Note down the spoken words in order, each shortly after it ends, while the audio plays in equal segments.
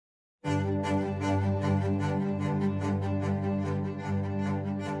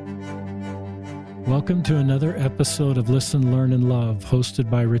Welcome to another episode of Listen, Learn, and Love, hosted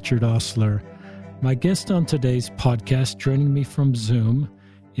by Richard Ostler. My guest on today's podcast, joining me from Zoom,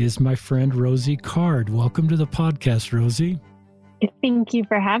 is my friend Rosie Card. Welcome to the podcast, Rosie. Thank you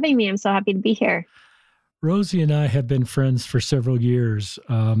for having me. I'm so happy to be here. Rosie and I have been friends for several years.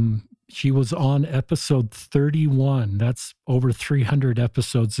 She was on episode 31. That's over 300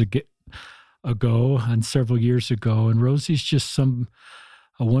 episodes ago and several years ago. And Rosie's just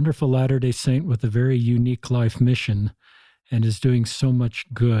a wonderful Latter-day Saint with a very unique life mission and is doing so much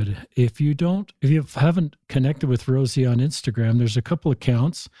good. If you haven't connected with Rosie on Instagram, there's a couple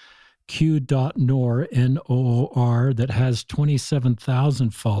accounts, q.noor, N-O-O-R, that has 27,000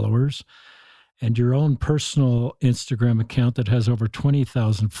 followers, and your own personal Instagram account that has over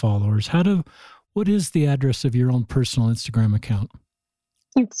 20,000 followers. What is the address of your own personal Instagram account?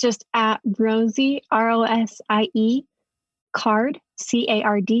 It's just at Rosie, R-O-S-I-E, Card,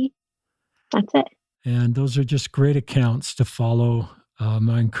 C-A-R-D. That's it. And those are just great accounts to follow. I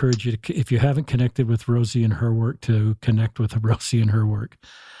encourage you to, if you haven't connected with Rosie and her work, to connect with Rosie and her work.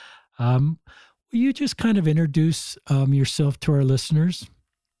 Will you just kind of introduce yourself to our listeners?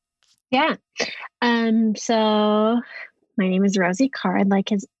 Yeah. So my name is Rosie Card, like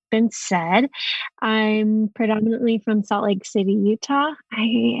has been said. I'm predominantly from Salt Lake City, Utah.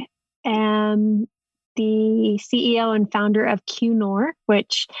 I am the CEO and founder of Q-Noor,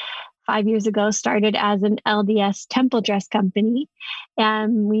 which 5 years ago started as an LDS temple dress company.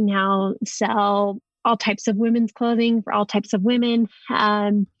 And we now sell all types of women's clothing for all types of women.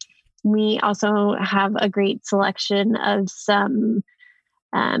 We also have a great selection of some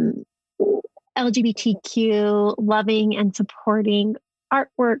LGBTQ loving and supporting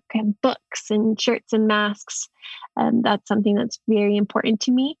artwork and books and shirts and masks. That's something that's very important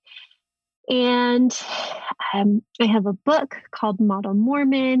to me. And I have a book called Model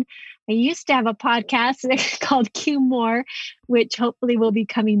Mormon. I used to have a podcast called Q More, which hopefully will be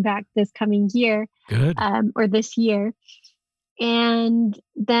coming back this coming year. Good. Or this year. And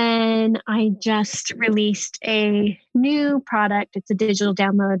then I just released a new product. It's a digital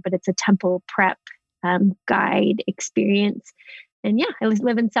download, but it's a temple prep guide experience. And yeah, I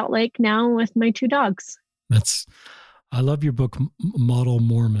live in Salt Lake now with my 2 dogs. I love your book, Model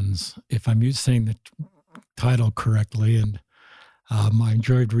Mormons, if I'm saying the title correctly. And I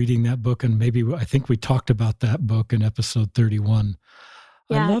enjoyed reading that book. And I think we talked about that book in episode 31.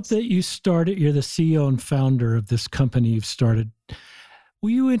 Yeah, I love that you're the CEO and founder of this company you've started.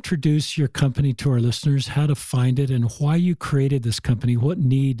 Will you introduce your company to our listeners, how to find it and why you created this company, what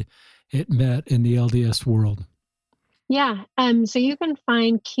need it met in the LDS world? Yeah. So you can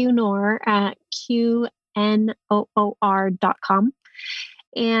find Q-Noor at QNOOR.com.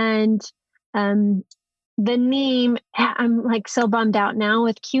 And the name, I'm like so bummed out now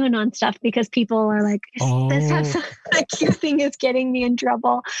with QAnon stuff because people are like, the Q thing is getting me in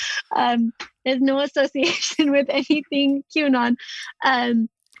trouble. There's no association with anything QAnon.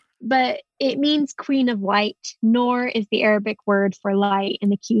 But it means Queen of Light. Noor is the Arabic word for light,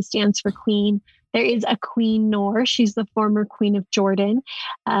 and the Q stands for Queen. There is a Queen Noor. She's the former Queen of Jordan.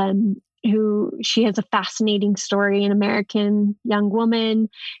 She has a fascinating story, an American young woman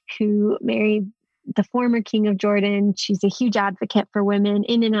who married the former king of Jordan. She's a huge advocate for women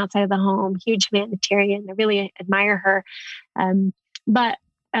in and outside of the home, huge humanitarian. I really admire her. But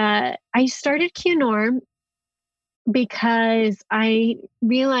I started Q-Noor because I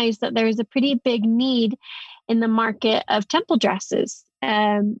realized that there's a pretty big need in the market of temple dresses.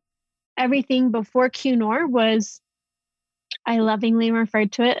 Everything before Q-Noor was, I lovingly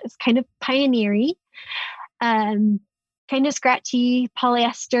referred to it as kind of pioneering, kind of scratchy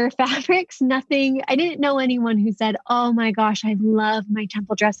polyester fabrics. Nothing. I didn't know anyone who said, "Oh my gosh, I love my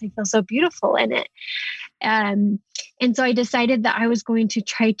temple dress. I feel so beautiful in it." And so I decided that I was going to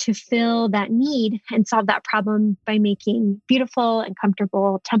try to fill that need and solve that problem by making beautiful and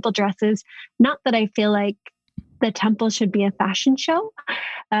comfortable temple dresses. Not that I feel like the temple should be a fashion show,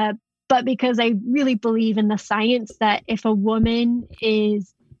 but because I really believe in the science that if a woman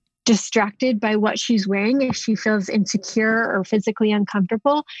is distracted by what she's wearing, if she feels insecure or physically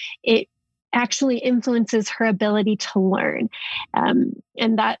uncomfortable, it actually influences her ability to learn.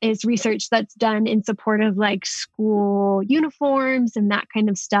 And that is research that's done in support of like school uniforms and that kind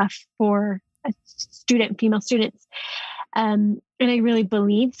of stuff for female students. And I really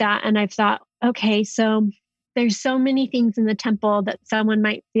believe that. And I've thought, okay, so there's so many things in the temple that someone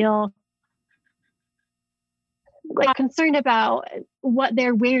might feel like concerned about. What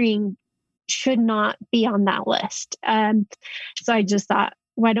they're wearing should not be on that list. So I just thought,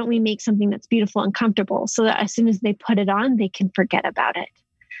 why don't we make something that's beautiful and comfortable so that as soon as they put it on, they can forget about it.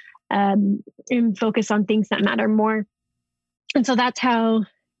 and focus on things that matter more. And so that's how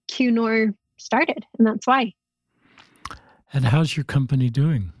QNOR started, and that's why. And how's your company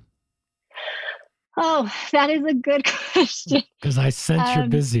doing? Oh, that is a good question. Because I sense you're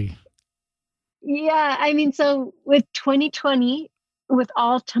busy. Yeah, I mean, so with 2020, with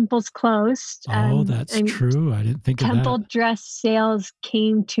all temples closed. That's true. I didn't think of that. Temple dress sales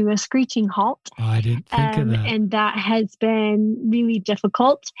came to a screeching halt. Oh, I didn't think of that. And that has been really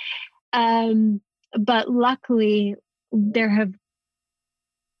difficult. But luckily, there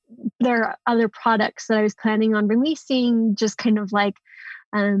are other products that I was planning on releasing, just kind of like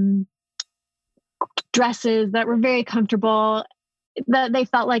dresses that were very comfortable, that they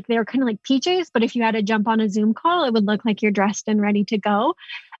felt like they were kind of like PJs, but if you had to jump on a Zoom call, it would look like you're dressed and ready to go.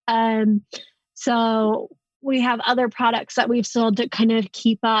 So we have other products that we've sold to kind of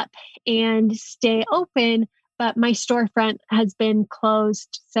keep up and stay open, but my storefront has been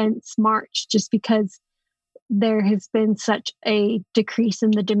closed since March just because there has been such a decrease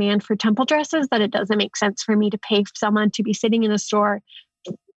in the demand for temple dresses that it doesn't make sense for me to pay someone to be sitting in a store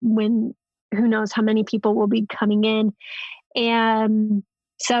when who knows how many people will be coming in. And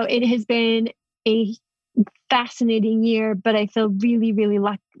so it has been a fascinating year, but I feel really, really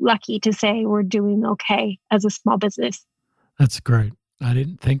lucky to say we're doing okay as a small business. That's great. I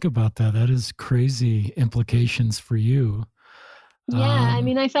didn't think about that. That is crazy implications for you. Yeah. I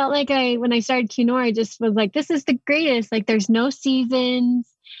mean, I felt like when I started QNOR, I just was like, this is the greatest. Like there's no seasons.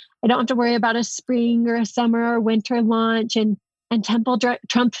 I don't have to worry about a spring or a summer or winter launch, and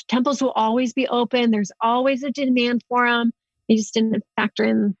temples will always be open. There's always a demand for them. They just didn't factor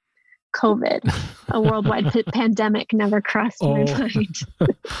in COVID. A worldwide pandemic never crossed my mind.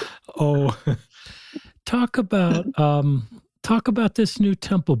 Talk about this new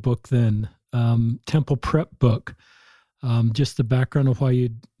temple book then, temple prep book. Just the background of why you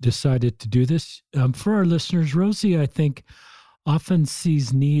decided to do this. For our listeners, Rosie, I think, often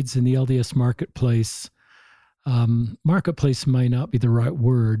sees needs in the LDS marketplace. Marketplace might not be the right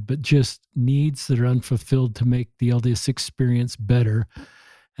word, but just needs that are unfulfilled to make the LDS experience better.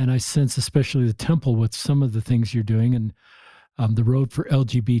 And I sense, especially the temple, with some of the things you're doing, and the road for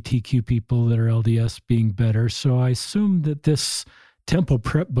LGBTQ people that are LDS being better. So I assume that this temple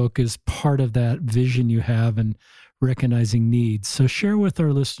prep book is part of that vision you have and recognizing needs. So share with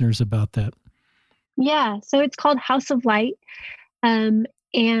our listeners about that. Yeah. So it's called House of Light. And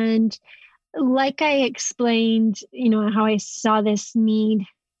like I explained, how I saw this need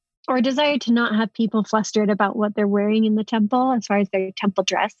or desire to not have people flustered about what they're wearing in the temple as far as their temple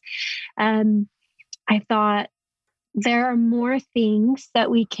dress. I thought there are more things that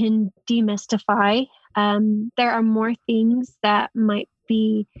we can demystify. There are more things that might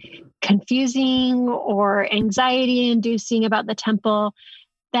be confusing or anxiety inducing about the temple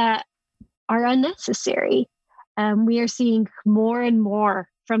that are unnecessary. We are seeing more and more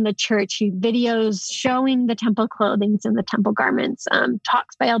from the church, videos showing the temple clothings and the temple garments,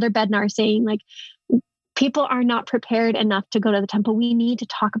 talks by Elder Bednar saying like, people are not prepared enough to go to the temple. We need to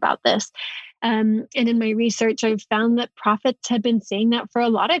talk about this. And in my research, I've found that prophets have been saying that for a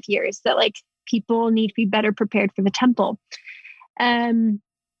lot of years, that like people need to be better prepared for the temple. And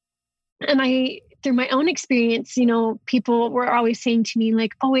through my own experience, people were always saying to me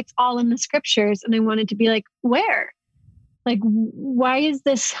like, oh, it's all in the scriptures. And I wanted to be like, where? Like, why is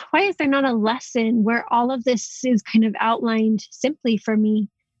there not a lesson where all of this is kind of outlined simply for me,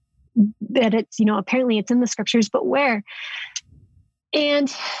 that it's, apparently it's in the scriptures, but where? And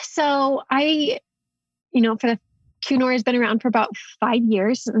so for the QNOR has been around for about 5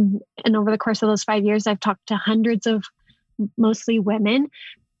 years. And over the course of those 5 years, I've talked to hundreds of mostly women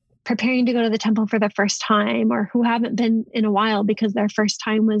preparing to go to the temple for the first time, or who haven't been in a while because their first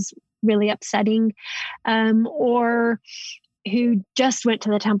time was really upsetting, or who just went to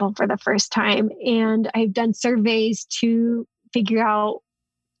the temple for the first time. And I've done surveys to figure out,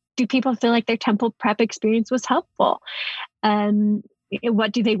 do people feel like their temple prep experience was helpful?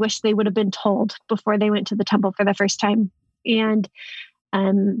 What do they wish they would have been told before they went to the temple for the first time? And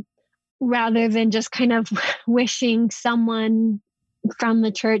rather than just kind of wishing someone from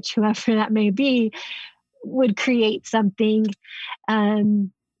the church, whoever that may be, would create something,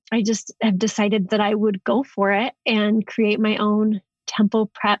 I just have decided that I would go for it and create my own temple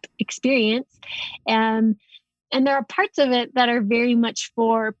prep experience. And there are parts of it that are very much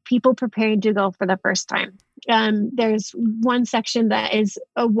for people preparing to go for the first time. There's one section that is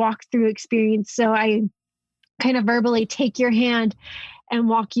a walkthrough experience. So I kind of verbally take your hand and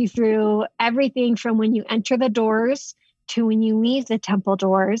walk you through everything from when you enter the doors to when you leave the temple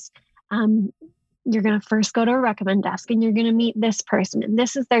doors. you're going to first go to a recommend desk and you're going to meet this person and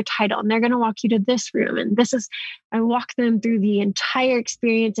this is their title and they're going to walk you to this room. And I walk them through the entire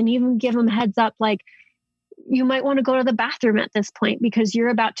experience and even give them a heads up, like, you might want to go to the bathroom at this point because you're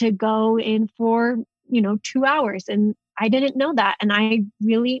about to go in for, 2 hours. And I didn't know that. And I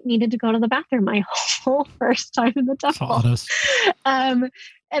really needed to go to the bathroom my whole first time in the temple. And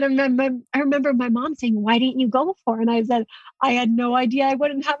I remember my mom saying, "Why didn't you go before?" And I said, "I had no idea I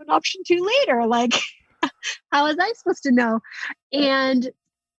wouldn't have an option to later. Like, how was I supposed to know?" And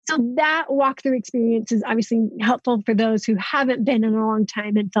so that walkthrough experience is obviously helpful for those who haven't been in a long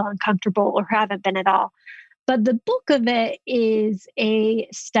time and feel uncomfortable or haven't been at all. But the bulk of it is a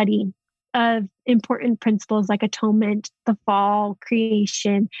study of important principles like atonement, the fall,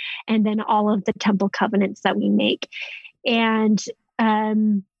 creation, and then all of the temple covenants that we make. And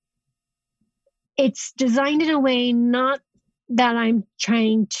it's designed in a way not that I'm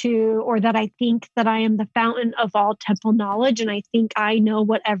trying to, or that I think that I am the fountain of all temple knowledge and I think I know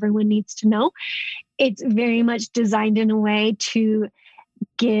what everyone needs to know. It's very much designed in a way to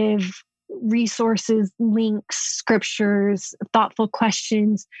give resources, links, scriptures, thoughtful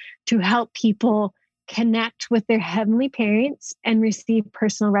questions to help people connect with their heavenly parents and receive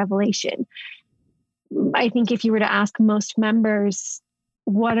personal revelation. I think if you were to ask most members,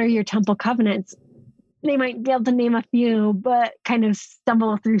 what are your temple covenants? They might be able to name a few, but kind of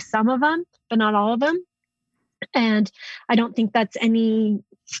stumble through some of them, but not all of them. And I don't think that's anyone's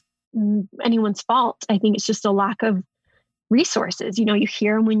fault. I think it's just a lack of resources. You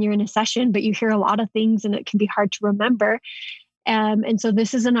hear them when you're in a session, but you hear a lot of things and it can be hard to remember. And so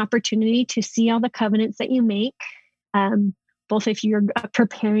this is an opportunity to see all the covenants that you make, both if you're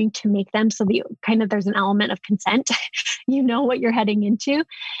preparing to make them so that there's an element of consent, what you're heading into.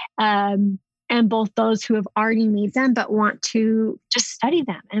 And both those who have already made them, but want to just study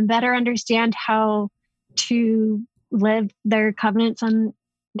them and better understand how to live their covenants on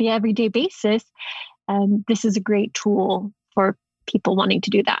the everyday basis. This is a great tool for people wanting to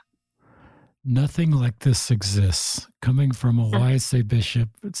do that. Nothing like this exists. Coming from a YSA bishop,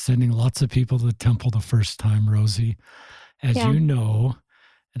 sending lots of people to the temple the first time, Rosie, as you know,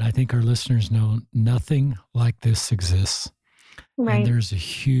 and I think our listeners know, nothing like this exists. Right. And there's a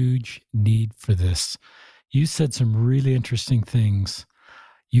huge need for this. You said some really interesting things.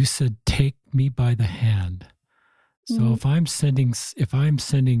 You said, "Take me by the hand." So if I'm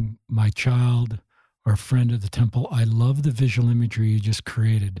sending my child or a friend to the temple, I love the visual imagery you just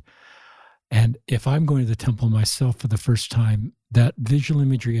created. And if I'm going to the temple myself for the first time, that visual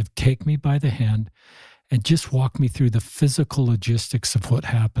imagery of take me by the hand and just walk me through the physical logistics of what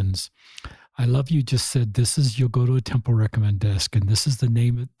happens. I love you just said, you'll go to a temple recommend desk and this is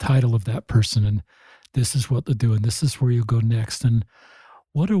the title of that person and this is what they'll do and this is where you go next. And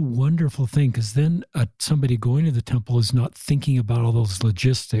what a wonderful thing, because then somebody going to the temple is not thinking about all those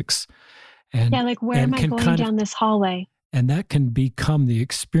logistics. And where am I going down this hallway? And that can become the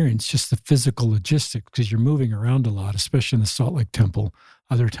experience, just the physical logistics, because you're moving around a lot, especially in the Salt Lake Temple.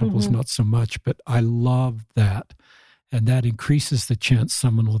 Other temples, not so much, but I love that. And that increases the chance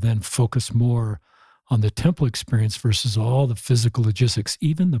someone will then focus more on the temple experience versus all the physical logistics,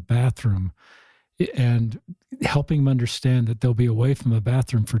 even the bathroom, and helping them understand that they'll be away from a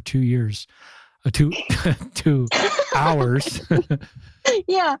bathroom for 2 years, 2 hours.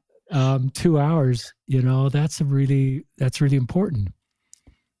 Yeah. 2 hours, that's really important.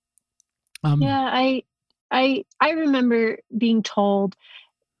 I remember being told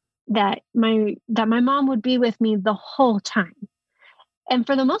that my mom would be with me the whole time. And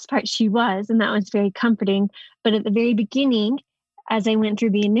for the most part, she was, and that was very comforting. But at the very beginning, as I went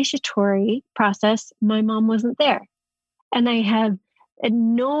through the initiatory process, my mom wasn't there. And I have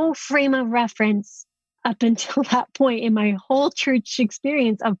no frame of reference up until that point in my whole church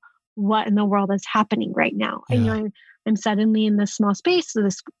experience of what in the world is happening right now. Yeah. I'm suddenly in this small space. So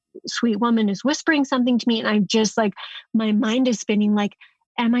this sweet woman is whispering something to me. And I'm just like, my mind is spinning like,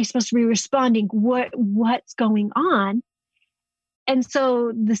 am I supposed to be responding? What's going on? And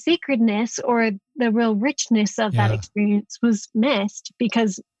so the sacredness or the real richness of that experience was missed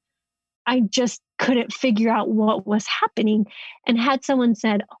because I just couldn't figure out what was happening. And had someone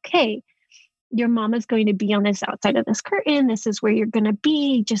said, okay, your mom is going to be on this outside of this curtain. This is where you're going to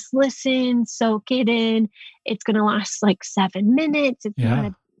be. Just listen, soak it in. It's going to last like 7 minutes. It's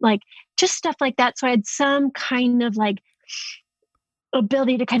going to just stuff like that. So I had some kind of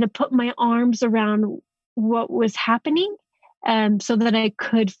ability to kind of put my arms around what was happening so that I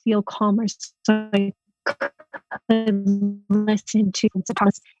could feel calmer. So I could listen to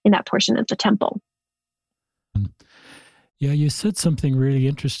in that portion of the temple. Yeah, you said something really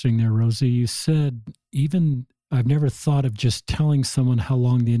interesting there, Rosie. You said, even I've never thought of just telling someone how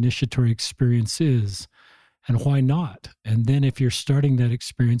long the initiatory experience is and why not. And then if you're starting that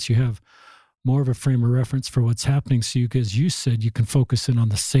experience, you have more of a frame of reference for what's happening. So you, as you said, you can focus in on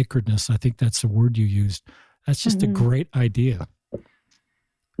the sacredness. I think that's the word you used. That's just a great idea.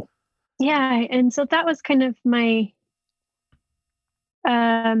 Yeah. And so that was kind of my,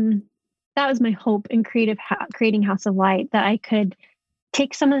 that was my hope in creating House of Light, that I could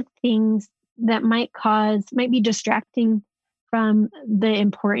take some of the things that might be distracting from the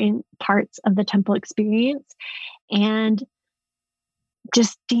important parts of the temple experience and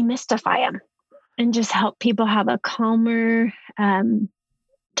just demystify them and just help people have a calmer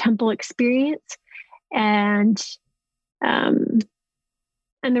temple experience. And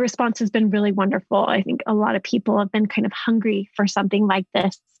the response has been really wonderful. I think a lot of people have been kind of hungry for something like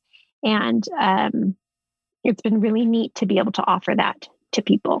this. And it's been really neat to be able to offer that to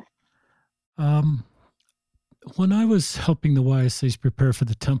people. When I was helping the YSAs prepare for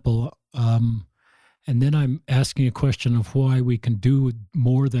the temple, and then I'm asking a question of why we can do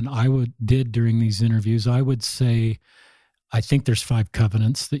more than I did during these interviews, I would say, I think there's 5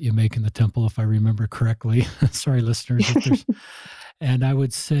 covenants that you make in the temple, if I remember correctly. Sorry, listeners. And I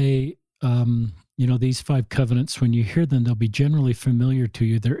would say, these 5 covenants, when you hear them, they'll be generally familiar to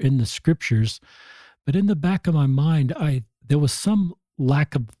you. They're in the scriptures. But in the back of my mind, there was some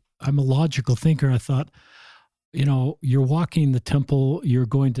lack of, I'm a logical thinker. I thought, you're walking the temple, you're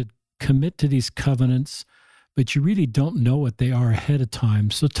going to commit to these covenants, but you really don't know what they are ahead of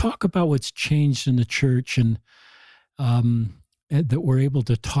time. So talk about what's changed in the church, and that we're able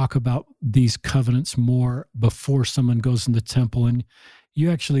to talk about these covenants more before someone goes in the temple. And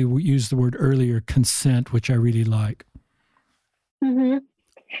you actually used the word earlier, consent, which I really like. Mm-hmm.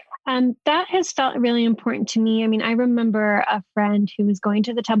 That has felt really important to me. I mean, I remember a friend who was going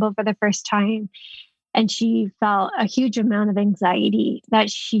to the temple for the first time, and she felt a huge amount of anxiety that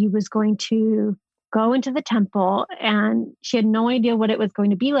she was going to go into the temple, and she had no idea what it was going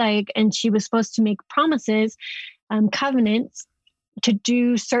to be like. And she was supposed to make promises, covenants, to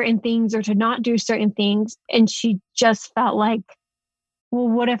do certain things or to not do certain things. And she just felt like, well,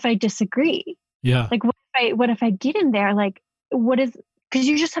 what if I disagree? Yeah. Like, what if I get in there? Like, because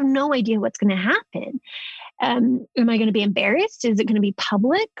you just have no idea what's going to happen. Am I going to be embarrassed? Is it going to be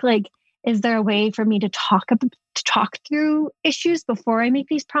public? Like, is there a way for me to talk through issues before I make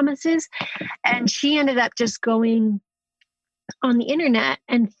these promises? And she ended up just going on the internet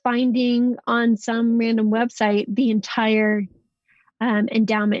and finding on some random website the entire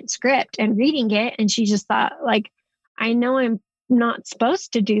endowment script and reading it. And she just thought, like, I know I'm not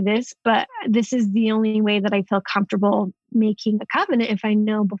supposed to do this, but this is the only way that I feel comfortable making a covenant if I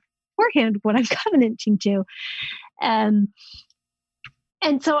know beforehand what I'm covenanting to.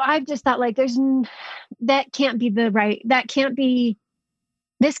 And so I've just thought, like, this can't be the right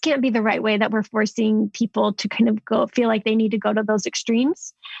way that we're forcing people to kind of feel like they need to go to those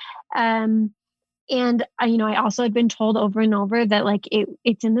extremes. And I also had been told over and over that, like,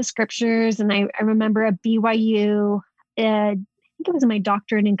 it's in the scriptures. And I remember at BYU, I think it was in my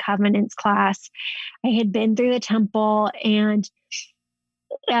doctorate in covenants class, I had been through the temple, and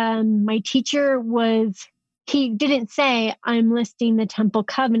my teacher he didn't say, I'm listing the temple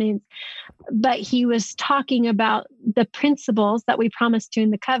covenants, but he was talking about the principles that we promised to in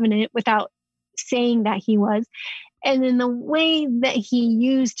the covenant without saying that he was. And in the way that he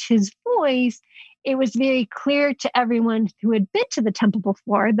used his voice, it was very clear to everyone who had been to the temple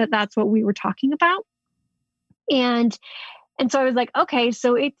before that that's what we were talking about. And so I was like, okay,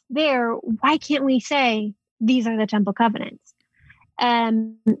 so it's there. Why can't we say these are the temple covenants?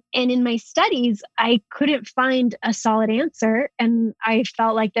 And in my studies, I couldn't find a solid answer. And I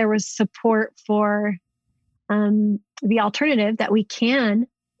felt like there was support for the alternative, that we can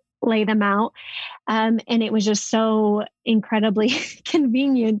lay them out. And it was just so incredibly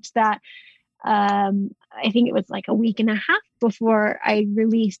convenient that I think it was like a week and a half before I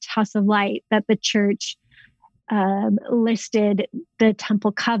released House of Light that the church listed the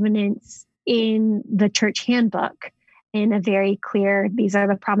temple covenants in the church handbook in a very clear, these are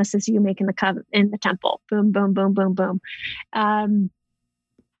the promises you make in the temple. Boom, boom, boom, boom, boom. And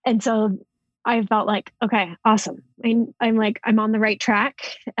so I felt like, okay, awesome. I'm on the right track.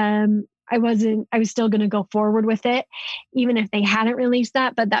 I was still going to go forward with it, even if they hadn't released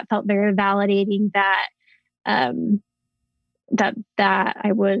that, but that felt very validating that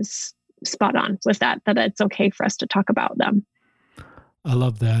I was spot on with that it's okay for us to talk about them. I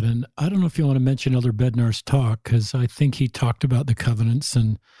love that. And I don't know if you want to mention Elder Bednar's talk, because I think he talked about the covenants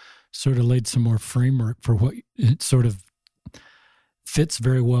and sort of laid some more framework for what it sort of fits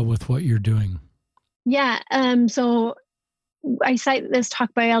very well with what you're doing. Yeah. So I cite this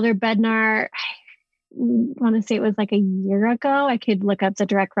talk by Elder Bednar. I want to say it was like a year ago. I could look up the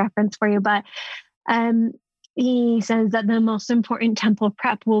direct reference for you, but he says that the most important temple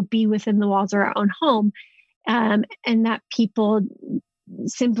prep will be within the walls of our own home, and that people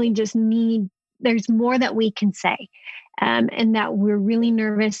simply just need, there's more that we can say, and that we're really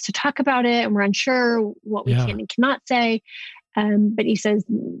nervous to talk about it, and we're unsure what we can and cannot say. But he says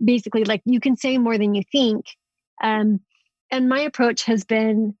basically, like, you can say more than you think. And my approach has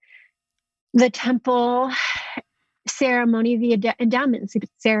been the temple ceremony, the endowment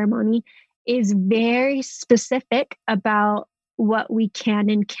ceremony, is very specific about what we can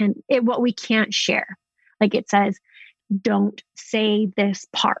and what we can't share. Like it says, don't say this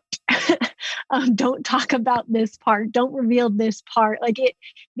part. Don't talk about this part. Don't reveal this part. Like, it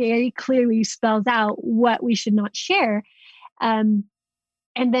very clearly spells out what we should not share. And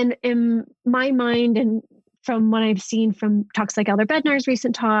then in my mind, and from what I've seen from talks like Elder Bednar's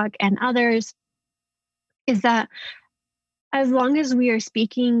recent talk and others, is that as long as we are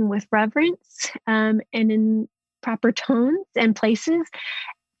speaking with reverence, and in proper tones and places,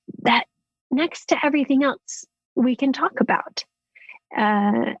 that next to everything else we can talk about.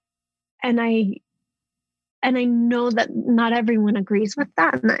 And I know that not everyone agrees with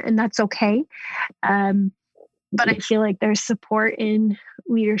that, and that's okay. But I feel like there's support in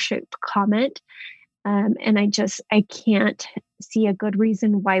leadership comment. And I can't see a good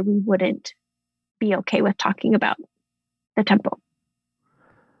reason why we wouldn't be okay with talking about the temple.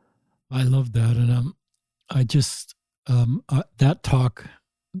 I love that. And I just, that talk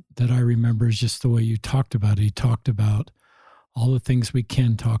that I remember is just the way you talked about it. He talked about all the things we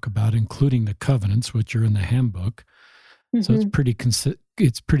can talk about, including the covenants, which are in the handbook. Mm-hmm. So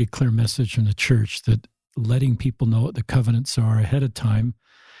it's pretty clear message from the church that letting people know what the covenants are ahead of time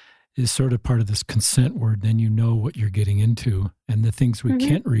is sort of part of this consent word. Then you know what you're getting into and the things we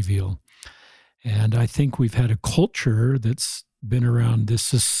can't reveal. And I think we've had a culture that's been around,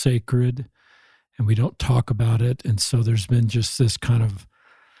 this is sacred, and we don't talk about it. And so there's been just this kind of,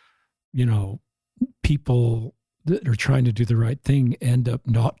 people that are trying to do the right thing end up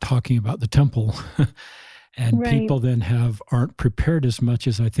not talking about the temple. And right. People then aren't prepared as much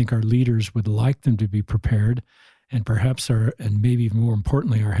as I think our leaders would like them to be prepared, and perhaps and maybe even more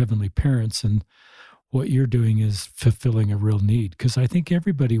importantly, our heavenly parents. And what you're doing is fulfilling a real need, because I think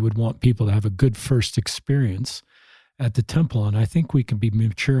everybody would want people to have a good first experience at the temple. And I think we can be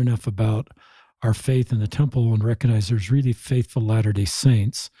mature enough about our faith in the temple and recognize there's really faithful Latter-day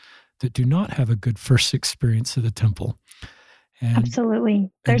Saints that do not have a good first experience at the temple. And,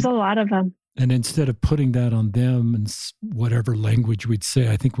 absolutely. There's a lot of them. And instead of putting that on them and whatever language we'd say,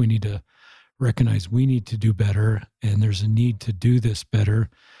 I think we need to recognize we need to do better, and there's a need to do this better,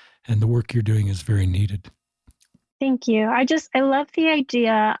 and the work you're doing is very needed. Thank you. I love the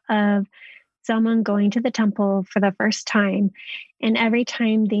idea of someone going to the temple for the first time, and every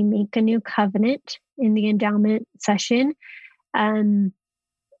time they make a new covenant in the endowment session,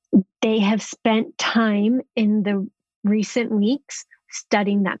 they have spent time in the recent weeks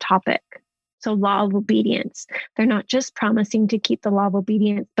studying that topic. So law of obedience. They're not just promising to keep the law of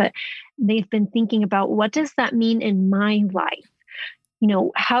obedience, but they've been thinking about, what does that mean in my life?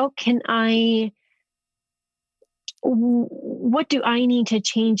 How can what do I need to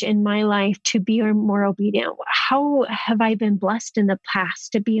change in my life to be more obedient? How have I been blessed in the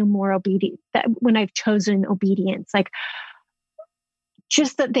past to be a more obedient, that when I've chosen obedience? Like,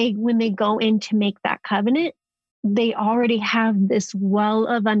 just that when they go in to make that covenant, they already have this well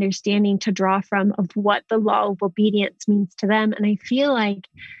of understanding to draw from of what the law of obedience means to them. And I feel like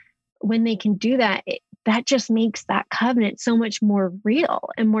when they can do that, that just makes that covenant so much more real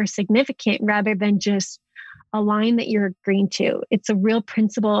and more significant, rather than just a line that you're agreeing to. It's a real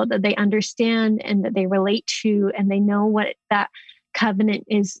principle that they understand and that they relate to, and they know what that covenant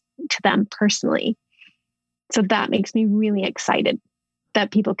is to them personally. So that makes me really excited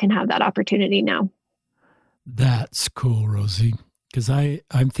that people can have that opportunity now. That's cool, Rosie, because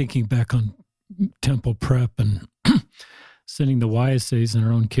I'm thinking back on temple prep and sending the YSAs and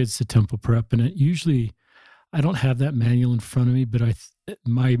our own kids to temple prep. And it usually, I don't have that manual in front of me, but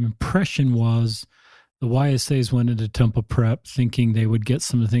my impression was the YSAs went into temple prep thinking they would get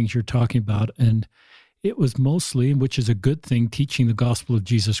some of the things you're talking about. And it was mostly, which is a good thing, teaching the gospel of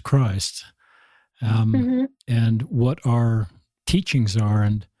Jesus Christ and what our teachings are.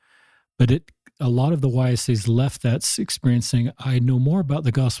 But a lot of the YSAs left that experience saying, I know more about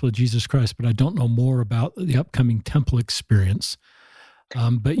the gospel of Jesus Christ, but I don't know more about the upcoming temple experience.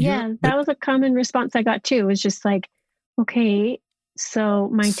 That was a common response I got too. It was just like, okay, So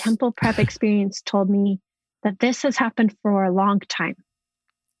my temple prep experience told me that this has happened for a long time.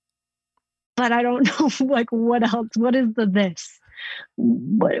 But I don't know, like, what else? What is the this?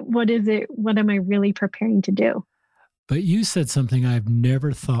 What is it? What am I really preparing to do? But you said something I've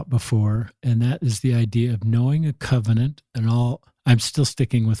never thought before, and that is the idea of knowing a covenant and all. I'm still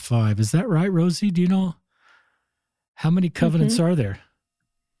sticking with 5. Is that right, Rosie? Do you know how many covenants are there?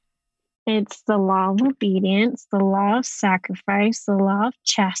 It's the law of obedience, the law of sacrifice, the law of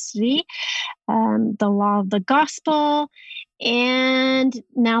chastity, the law of the gospel, and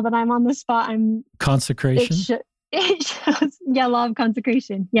now that I'm on the spot, I'm consecration. It shows, yeah, law of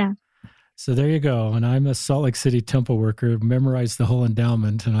consecration. Yeah. So there you go. And I'm a Salt Lake City temple worker, memorized the whole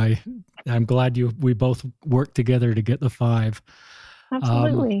endowment, and I'm glad we both worked together to get the 5.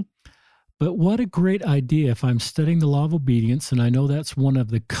 Absolutely. But what a great idea if I'm studying the law of obedience, and I know that's one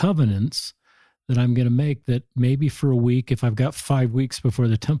of the covenants that I'm going to make, that maybe for a week, if I've got 5 weeks before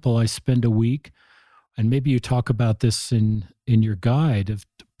the temple, I spend a week, and maybe you talk about this in your guide of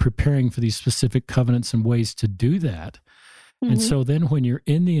preparing for these specific covenants and ways to do that. Mm-hmm. And so then when you're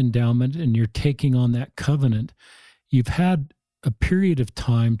in the endowment and you're taking on that covenant, you've had a period of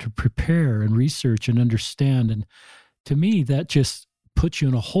time to prepare and research and understand. And to me, that just puts you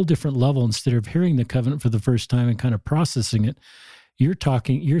on a whole different level. Instead of hearing the covenant for the first time and kind of processing it, you're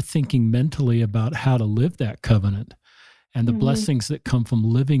thinking mentally about how to live that covenant and the blessings that come from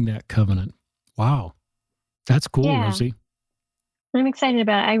living that covenant. Wow. That's cool, yeah. Rosie. I'm excited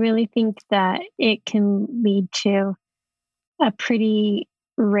about it. I really think that it can lead to a pretty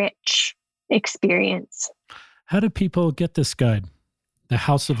rich experience. How do people get this guide, The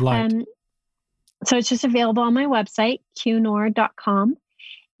House of Light? So it's just available on my website, qnor.com,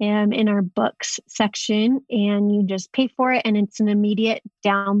 and in our books section, and you just pay for it, and it's an immediate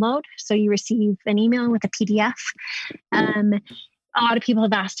download. So you receive an email with a PDF. A lot of people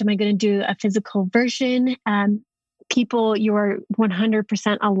have asked, am I going to do a physical version? People, you're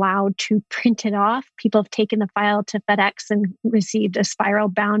 100% allowed to print it off. People have taken the file to FedEx and received a spiral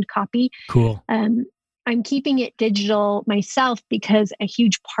bound copy. Cool. I'm keeping it digital myself because a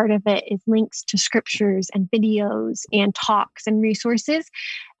huge part of it is links to scriptures and videos and talks and resources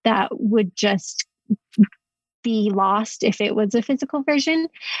that would just be lost if it was a physical version.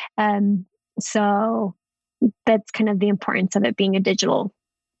 So that's kind of the importance of it being a digital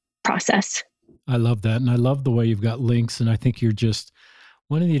process. I love that. And I love the way you've got links. And I think you're just,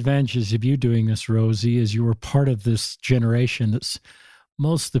 one of the advantages of you doing this, Rosie, is you were part of this generation that's,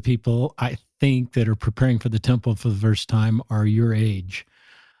 most of the people I think that are preparing for the temple for the first time are your age.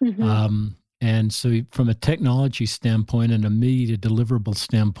 Mm-hmm. And so from a technology standpoint and a media deliverable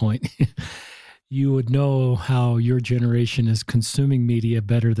standpoint, you would know how your generation is consuming media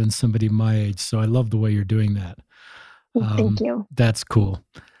better than somebody my age. So I love the way you're doing that. Thank you. That's cool.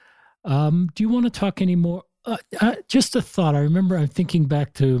 Do you want to talk any more? Just a thought. I remember I'm thinking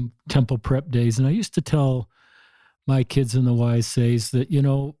back to temple prep days, and I used to tell my kids in the YSAs that,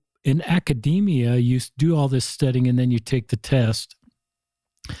 in academia, you do all this studying and then you take the test,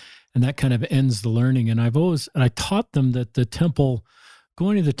 and that kind of ends the learning. And I taught them that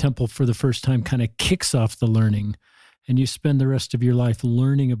going to the temple for the first time kind of kicks off the learning, and you spend the rest of your life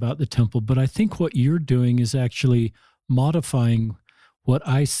learning about the temple. But I think what you're doing is actually modifying what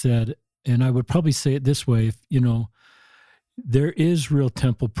I said, and I would probably say it this way: there is real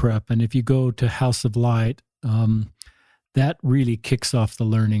temple prep, and if you go to House of Light, that really kicks off the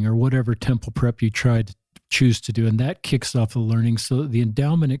learning, or whatever temple prep you choose to do, and that kicks off the learning. So the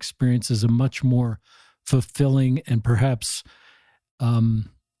endowment experience is a much more fulfilling and perhaps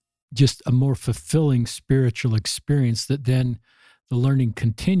just a more fulfilling spiritual experience that then the learning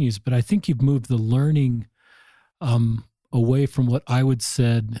continues. But I think you've moved the learning away from what I would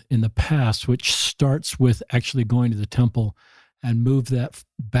said in the past, which starts with actually going to the temple, and move that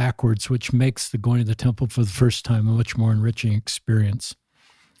backwards, which makes the going to the temple for the first time a much more enriching experience.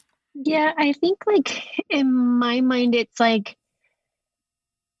 Yeah, I think in my mind, it's I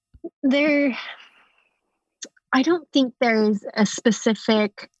don't think there's a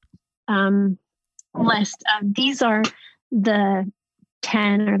specific list of these are the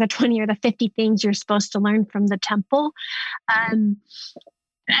 10 or the 20 or the 50 things you're supposed to learn from the temple. And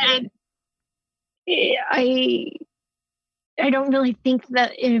I don't really think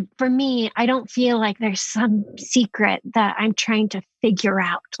that for me, I don't feel like there's some secret that I'm trying to figure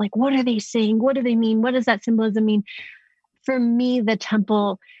out. What are they saying? What do they mean? What does that symbolism mean? For me, the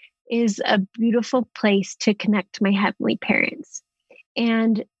temple is a beautiful place to connect to my heavenly parents.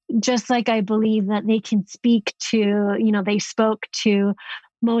 And just like I believe that they can speak to, they spoke to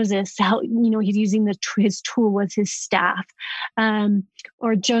Moses, how, he's using his tool was his staff.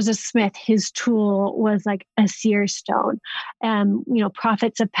 Or Joseph Smith, his tool was like a seer stone.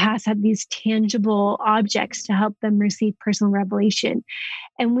 Prophets of past had these tangible objects to help them receive personal revelation.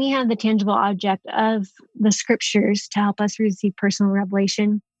 And we have the tangible object of the scriptures to help us receive personal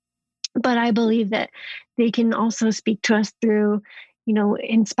revelation. But I believe that they can also speak to us through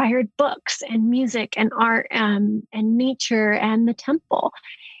inspired books and music and art, and nature and the temple.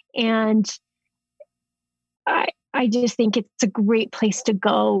 And I just think it's a great place to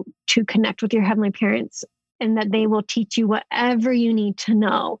go to connect with your heavenly parents, and that they will teach you whatever you need to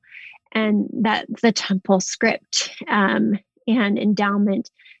know. And that the temple script and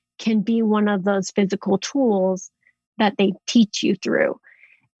endowment can be one of those physical tools that they teach you through.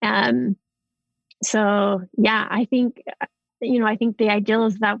 So yeah, I think the ideal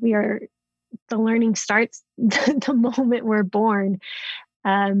is that the learning starts the moment we're born.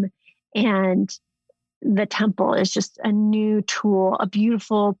 And the temple is just a new tool, a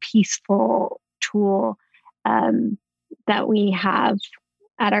beautiful, peaceful tool that we have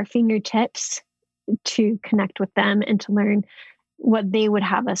at our fingertips to connect with them and to learn what they would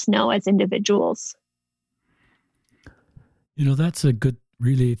have us know as individuals. That's a good,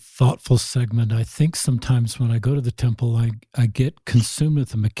 really thoughtful segment. I think sometimes when I go to the temple, I get consumed with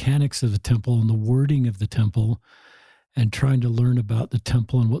the mechanics of the temple and the wording of the temple and trying to learn about the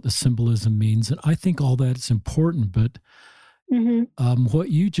temple and what the symbolism means. And I think all that is important, but what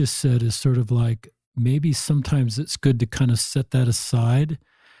you just said is sort of like, maybe sometimes it's good to kind of set that aside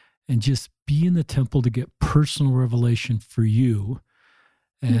and just be in the temple to get personal revelation for you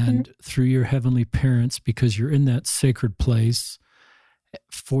and through your heavenly parents, because you're in that sacred place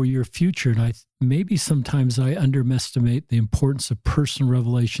for your future. And maybe sometimes I underestimate the importance of personal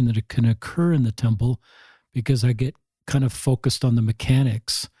revelation that it can occur in the temple, because I get kind of focused on the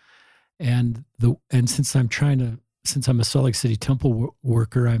mechanics. And since I'm a Salt Lake City temple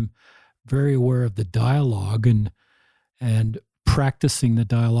worker, I'm very aware of the dialogue and practicing the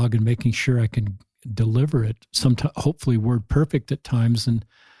dialogue and making sure I can deliver it, sometimes hopefully word perfect at times. And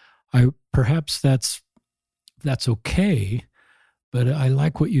perhaps that's okay. But I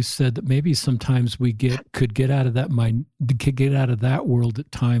like what you said, that maybe sometimes we could get out of that world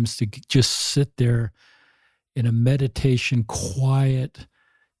at times to just sit there in a meditation, quiet,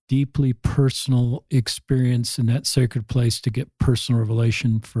 deeply personal experience in that sacred place to get personal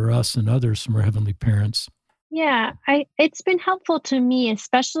revelation for us and others from our heavenly parents. Yeah, it's been helpful to me,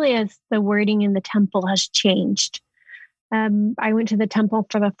 especially as the wording in the temple has changed. I went to the temple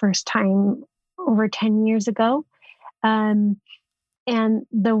for the first time over 10 years ago. And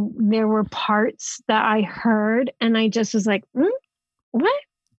there were parts that I heard and I just was like, what?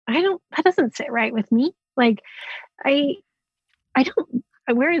 That doesn't sit right with me. Like, I don't,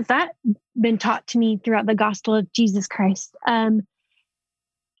 where has that been taught to me throughout the gospel of Jesus Christ? And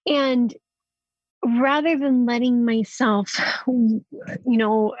rather than letting myself,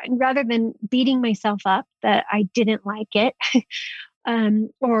 rather than beating myself up that I didn't like it,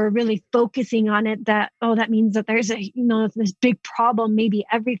 or really focusing on it, that means that there's this big problem. Maybe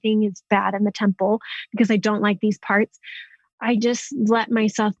everything is bad in the temple because I don't like these parts. I just let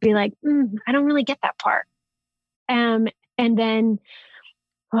myself be like, I don't really get that part. And then,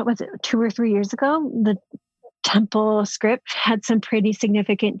 what was it, 2 or 3 years ago, the temple script had some pretty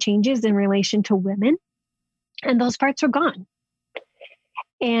significant changes in relation to women, and those parts were gone.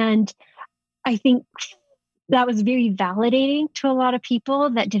 And I think that was very validating to a lot of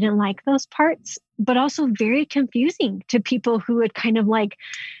people that didn't like those parts, but also very confusing to people who had kind of like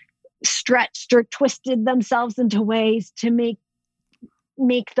stretched or twisted themselves into ways to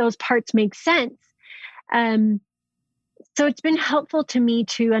make those parts make sense. So it's been helpful to me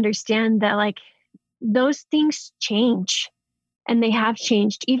to understand that like those things change, and they have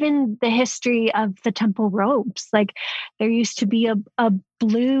changed. Even the history of the temple robes, like there used to be a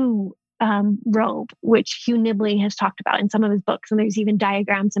blue robe, which Hugh Nibley has talked about in some of his books, and there's even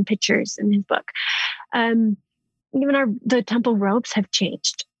diagrams and pictures in his book. Even the temple robes have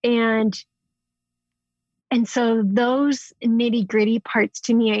changed, and so those nitty gritty parts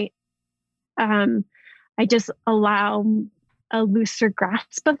to me, I just allow a looser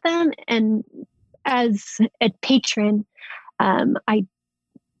grasp of them. And as a patron, I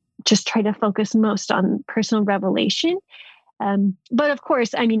just try to focus most on personal revelation. But of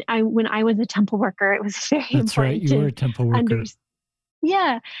course, I mean, when I was a temple worker, it was very important. That's right. You were a temple worker.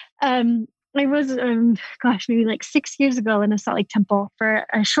 Yeah. I was, maybe like 6 years ago in a Salt Lake temple for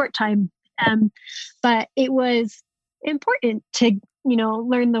a short time. But it was important to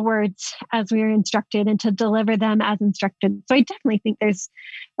learn the words as we are instructed and to deliver them as instructed. So I definitely think there's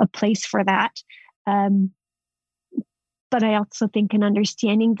a place for that. But I also think an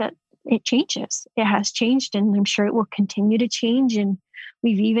understanding that it changes. It has changed, and I'm sure it will continue to change. And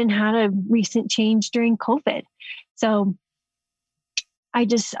we've even had a recent change during COVID. So I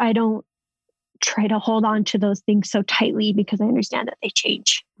don't try to hold on to those things so tightly because I understand that they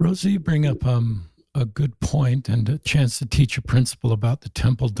change. Rosie, you bring up a good point and a chance to teach a principle about the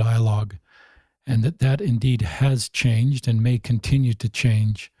temple dialogue, and that indeed has changed and may continue to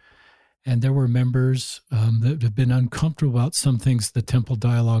change. And there were members that have been uncomfortable about some things of the temple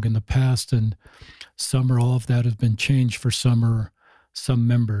dialogue in the past, and some or all of that have been changed for some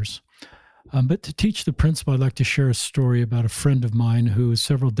members. But to teach the principle, I'd like to share a story about a friend of mine who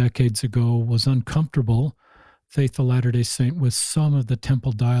several decades ago was uncomfortable, faithful Latter-day Saint, with some of the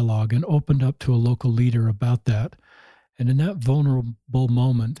temple dialogue and opened up to a local leader about that. And in that vulnerable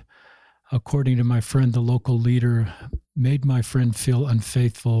moment, according to my friend, the local leader made my friend feel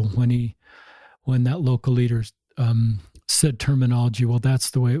unfaithful when that local leader said terminology, well,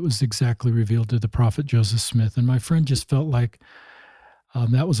 that's the way it was exactly revealed to the prophet Joseph Smith. And my friend just felt like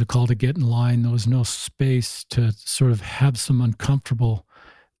that was a call to get in line. There was no space to sort of have some uncomfortable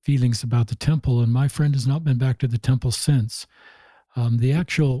feelings about the temple. And my friend has not been back to the temple since. The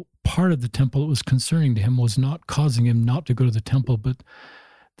actual part of the temple that was concerning to him was not causing him not to go to the temple, but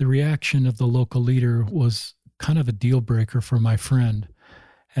the reaction of the local leader was kind of a deal breaker for my friend.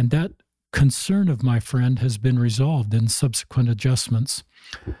 And that concern of my friend has been resolved in subsequent adjustments.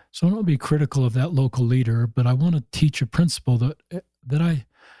 So I don't want to be critical of that local leader, but I want to teach a principle that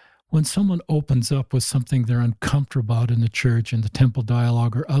when someone opens up with something they're uncomfortable about in the church, in the temple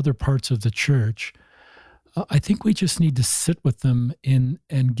dialogue or other parts of the church, I think we just need to sit with them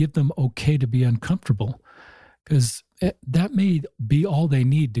and give them okay to be uncomfortable, because that may be all they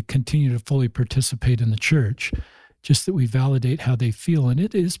need to continue to fully participate in the church, just that we validate how they feel. And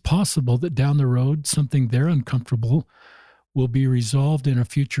it is possible that down the road, something they're uncomfortable will be resolved in a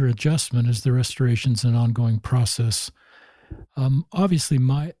future adjustment as the restoration's an ongoing process. Obviously,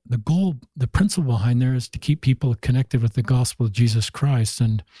 the principle behind there is to keep people connected with the gospel of Jesus Christ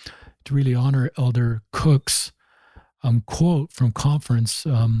and to really honor Elder Cook's quote from conference,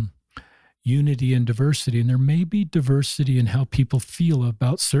 unity and diversity. And there may be diversity in how people feel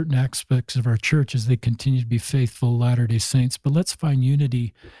about certain aspects of our church as they continue to be faithful Latter-day Saints, but let's find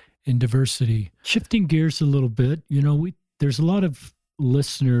unity in diversity. Shifting gears a little bit, there's a lot of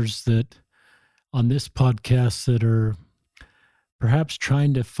listeners that on this podcast that are perhaps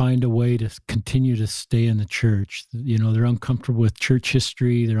trying to find a way to continue to stay in the church. They're uncomfortable with church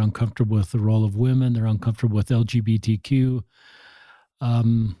history. They're uncomfortable with the role of women. They're uncomfortable with LGBTQ.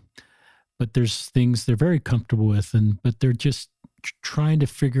 But there's things they're very comfortable with, but they're just trying to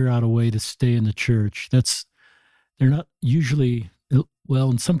figure out a way to stay in the church. They're not usually, well,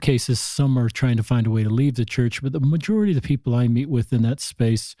 in some cases, some are trying to find a way to leave the church, but the majority of the people I meet with in that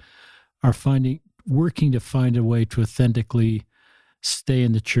space are working to find a way to authentically stay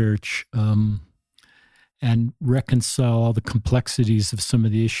in the church and reconcile all the complexities of some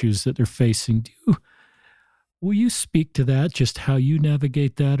of the issues that they're facing. Will you speak to that, just how you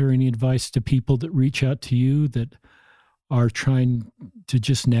navigate that, or any advice to people that reach out to you that are trying to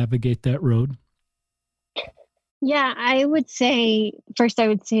just navigate that road? Yeah, I would say,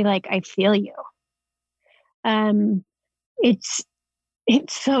 like, I feel you. It's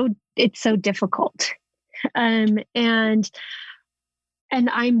so difficult. And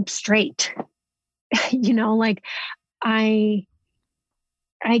I'm straight, like I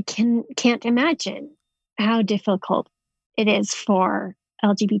can't imagine how difficult it is for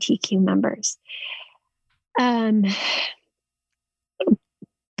LGBTQ members.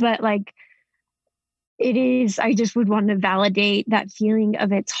 But like it is, I just would want to validate that feeling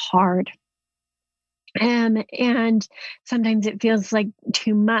of it's hard. And sometimes it feels like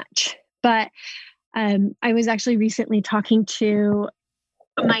too much, but I was actually recently talking to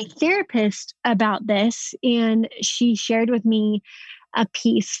my therapist about this, and she shared with me a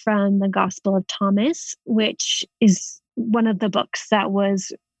piece from the Gospel of Thomas, which is one of the books that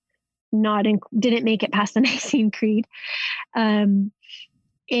was didn't make it past the Nicene Creed. But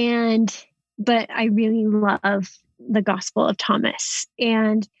I really love the Gospel of Thomas.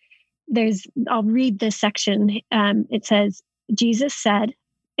 And I'll read this section. It says, Jesus said,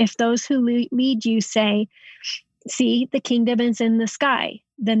 if those who lead you say, see, the kingdom is in the sky,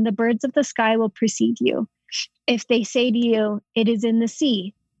 then the birds of the sky will precede you. If they say to you, it is in the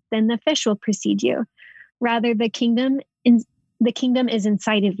sea, then the fish will precede you. Rather, the kingdom is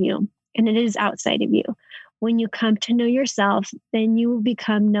inside of you, and it is outside of you. when you come to know yourself, then you will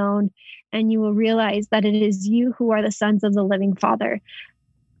become known, and you will realize that it is you who are the sons of the living Father.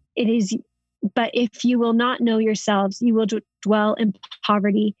 It is, but if you will not know yourselves, you will dwell in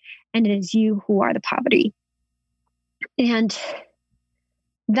poverty, and it is you who are the poverty. And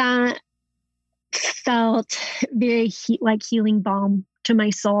that felt very like healing balm to my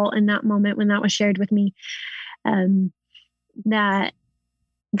soul in that moment when that was shared with me, that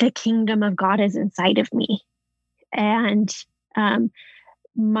the kingdom of God is inside of me. And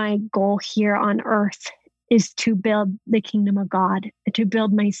my goal here on earth is to build the kingdom of God, to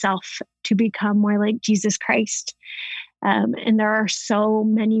build myself, to become more like Jesus Christ. And there are so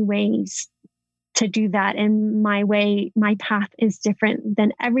many ways to do that. And my path is different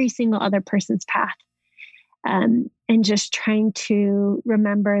than every single other person's path. And just trying to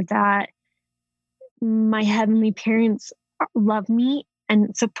remember that my heavenly parents love me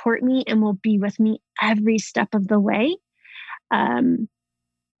and support me and will be with me every step of the way. And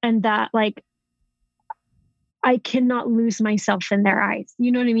that, like, I cannot lose myself in their eyes.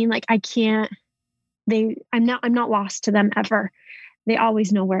 You know what I mean? Like, I'm not lost to them ever. They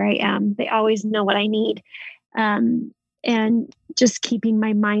always know where I am. They always know what I need. And just keeping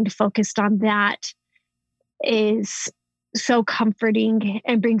my mind focused on that is so comforting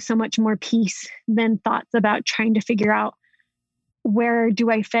and brings so much more peace than thoughts about trying to figure out, where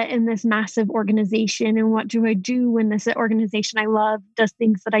do I fit in this massive organization, and what do I do when this organization I love does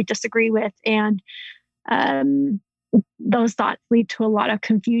things that I disagree with? And those thoughts lead to a lot of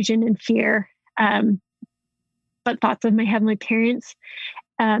confusion and fear. But thoughts of my heavenly parents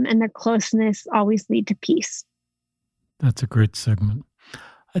and their closeness always lead to peace. That's a great segment.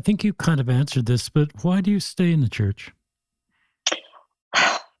 I think you kind of answered this, but why do you stay in the church?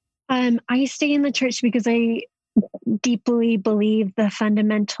 I stay in the church because I deeply believe the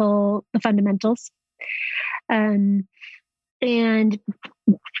fundamentals. And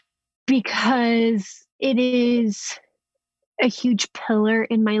because it is a huge pillar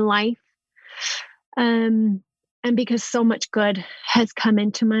in my life. And because so much good has come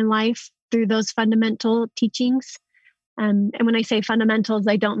into my life through those fundamental teachings. And when I say fundamentals,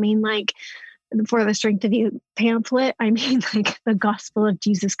 I don't mean like For the Strength of You pamphlet. I mean like the gospel of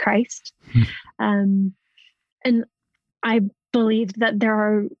Jesus Christ. And I believe that there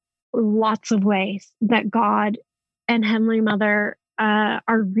are lots of ways that God and Heavenly Mother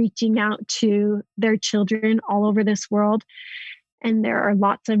are reaching out to their children all over this world. And there are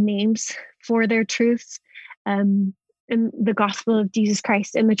lots of names for their truths. And the gospel of Jesus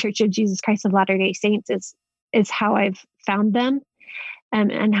Christ and the Church of Jesus Christ of Latter-day Saints is how I've found them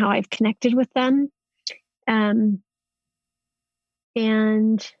and how I've connected with them. And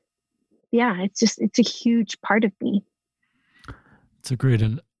yeah, it's a huge part of me. It's a great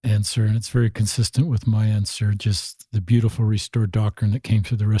answer, and it's very consistent with my answer, just the beautiful restored doctrine that came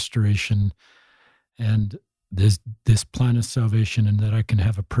through the restoration and this plan of salvation, and that I can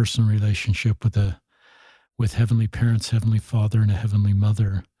have a personal relationship with heavenly parents, heavenly Father, and a heavenly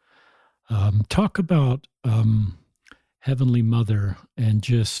Mother. Talk about Heavenly Mother and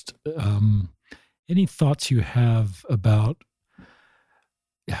just any thoughts you have about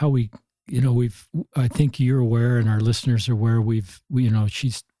how I think you're aware and our listeners are aware we've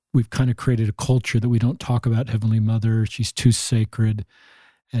kind of created a culture that we don't talk about Heavenly Mother. She's too sacred.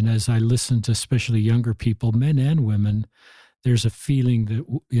 And as I listen to especially younger people, men and women, there's a feeling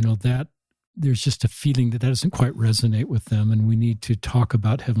that, there's just a feeling that doesn't quite resonate with them. And we need to talk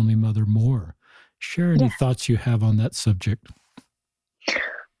about Heavenly Mother more. Share any thoughts you have on that subject.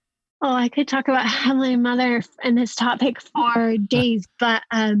 Oh, I could talk about Heavenly Mother and this topic for days, but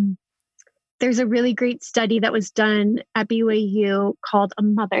there's a really great study that was done at BYU called A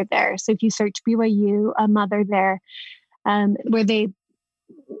Mother There. So if you search BYU, A Mother There, where they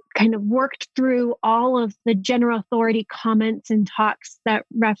kind of worked through all of the general authority comments and talks that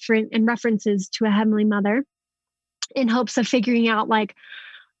references to a Heavenly Mother in hopes of figuring out like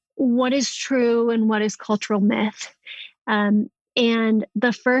what is true and what is cultural myth. And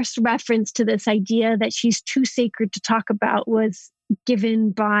the first reference to this idea that she's too sacred to talk about was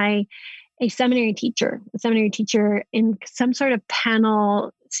given by a seminary teacher. A seminary teacher in some sort of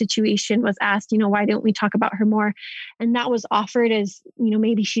panel situation was asked, why don't we talk about her more? And that was offered as,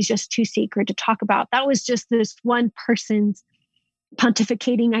 maybe she's just too sacred to talk about. That was just this one person's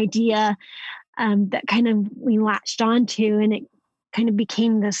pontificating idea that kind of we latched onto, and it kind of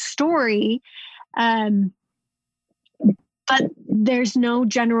became this story. But there's no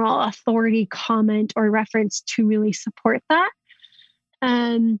general authority comment or reference to really support that.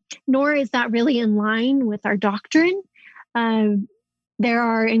 Nor is that really in line with our doctrine. there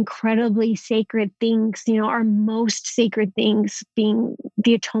are incredibly sacred things, our most sacred things being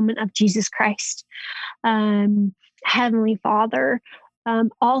the atonement of Jesus Christ, Heavenly Father,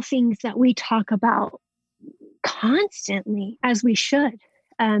 all things that we talk about constantly, as we should.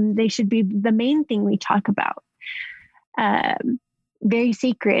 They should be the main thing we talk about. Very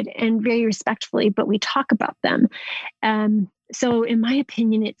sacred and very respectfully, but we talk about them. So in my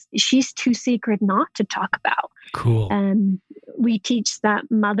opinion, she's too sacred not to talk about. Cool. We teach that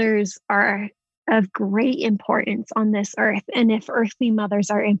mothers are of great importance on this earth. And if earthly mothers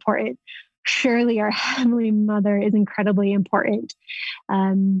are important, surely our Heavenly Mother is incredibly important.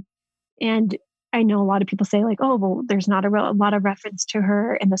 And I know a lot of people say like, oh, well, there's not a lot of reference to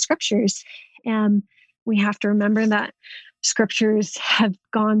her in the scriptures. We have to remember that scriptures have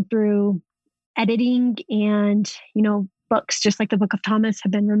gone through editing and, books, just like the Book of Thomas,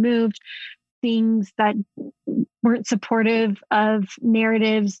 have been removed. Things that weren't supportive of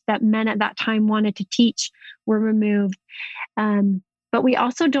narratives that men at that time wanted to teach were removed. But we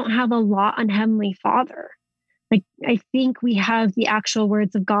also don't have a lot on Heavenly Father. Like, I think we have the actual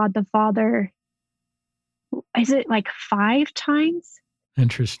words of God the Father. Is it like 5 times?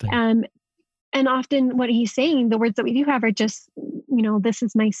 Interesting. And often what he's saying, the words that we do have are just, this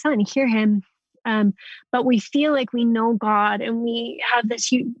is my son, hear him. But we feel like we know God and we have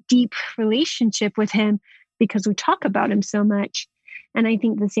this deep relationship with him because we talk about him so much. And I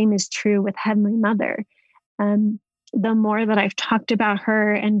think the same is true with Heavenly Mother. The more that I've talked about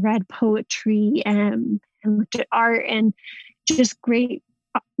her and read poetry and looked at art and just great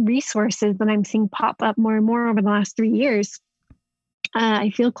resources that I'm seeing pop up more and more over the last 3 years,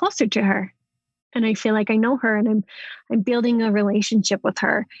 I feel closer to her. And I feel like I know her and I'm building a relationship with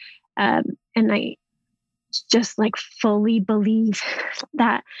her. And I just like fully believe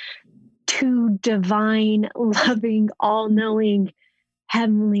that 2 divine, loving, all-knowing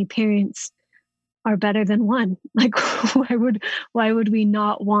heavenly parents are better than 1. Like, why would we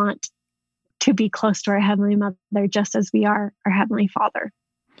not want to be close to our Heavenly Mother just as we are our Heavenly Father?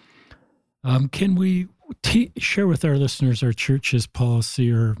 Can we share with our listeners our church's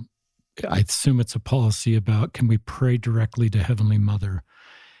policy, or I assume it's a policy about, can we pray directly to Heavenly Mother?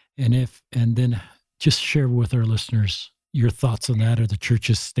 And then just share with our listeners your thoughts on that, or the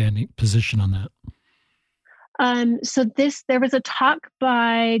church's standing position on that. So there was a talk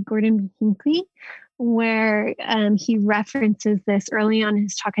by Gordon Hinckley where he references this early on in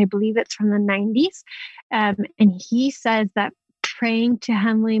his talk. I believe it's from the 90s. And he says that praying to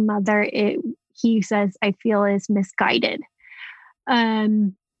Heavenly Mother, he says, I feel is misguided.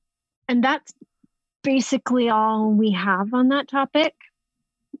 And that's basically all we have on that topic.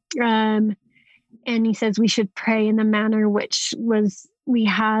 And he says we should pray in the manner which we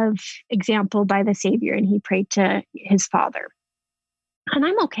have example by the Savior, and he prayed to his Father. And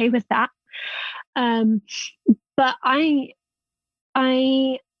I'm okay with that. But I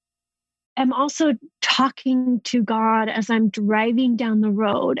am also talking to God as I'm driving down the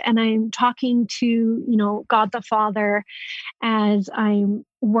road, and I'm talking to, God the Father as I'm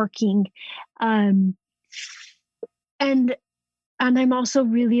working. And I'm also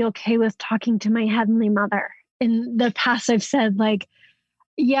really okay with talking to my Heavenly Mother. In the past, I've said like,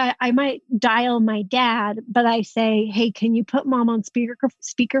 yeah, I might dial my dad, but I say, hey, can you put Mom on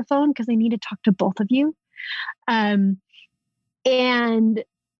speakerphone? Because I need to talk to both of you. And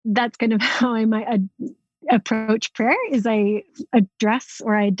that's kind of how I might approach prayer, is I address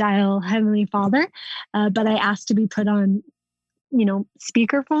or I dial Heavenly Father, but I ask to be put on,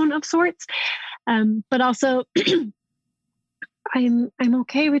 speakerphone of sorts. But also I'm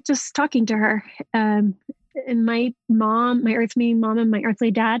okay with just talking to her. And my earthly mom and my earthly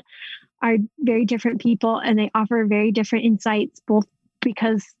dad are very different people, and they offer very different insights, both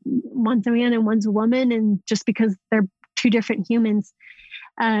because one's a man and one's a woman, and just because they're 2 different humans.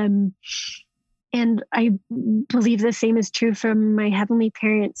 And I believe the same is true for my heavenly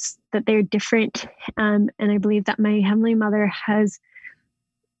parents, that they're different. And I believe that my Heavenly Mother has,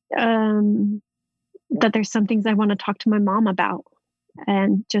 that there's some things I want to talk to my mom about.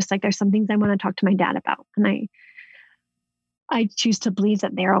 And just like there's some things I want to talk to my dad about. And I choose to believe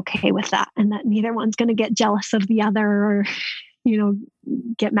that they're okay with that, and that neither one's going to get jealous of the other or,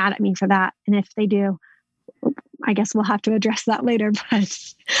 get mad at me for that. And if they do, I guess we'll have to address that later.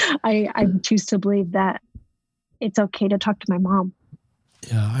 But I choose to believe that it's okay to talk to my mom.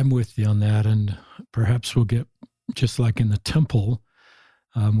 Yeah, I'm with you on that. And perhaps we'll get, just like in the temple,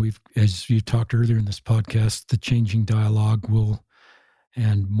 as you talked earlier in this podcast, the changing dialogue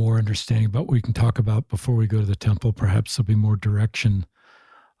and more understanding about what we can talk about before we go to the temple. Perhaps there'll be more direction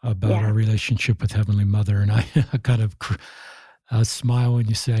about our relationship with Heavenly Mother. And I kind of smile when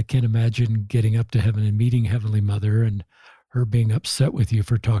you say, I can't imagine getting up to heaven and meeting Heavenly Mother and her being upset with you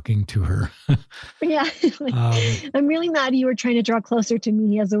for talking to her. Yeah. I'm really mad you were trying to draw closer to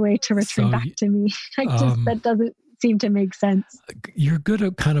me as a way to return back to me. That doesn't seem to make sense. You're good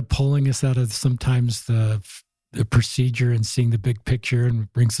at kind of pulling us out of sometimes the procedure and seeing the big picture, and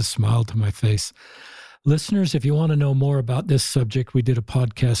it brings a smile to my face. Listeners, if you want to know more about this subject, we did a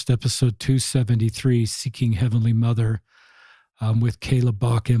podcast, episode 273, Seeking Heavenly Mother, with Kayla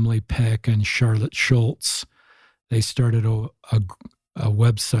Bach, Emily Peck, and Charlotte Schultz. They started a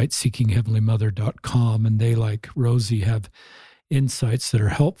website, seekingheavenlymother.com, and they, like Rosie, have insights that are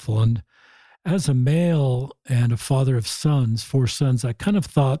helpful. And as a male and a father of sons, 4 sons, I kind of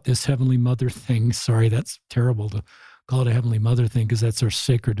thought this Heavenly Mother thing, sorry, that's terrible to call it a Heavenly Mother thing because that's our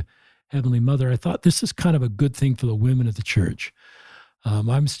sacred Heavenly Mother. I thought this is kind of a good thing for the women of the church.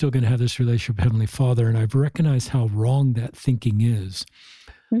 I'm still going to have this relationship with Heavenly Father, and I've recognized how wrong that thinking is.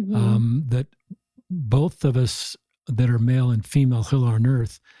 That both of us that are male and female here on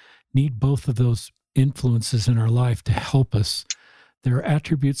earth need both of those influences in our life to help us. There are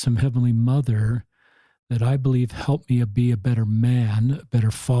attributes of Heavenly Mother that I believe help me be a better man, a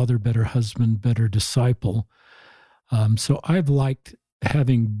better father, better husband, better disciple. So I've liked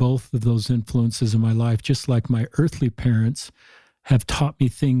having both of those influences in my life, just like my earthly parents have taught me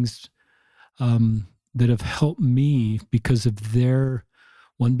things that have helped me because of their,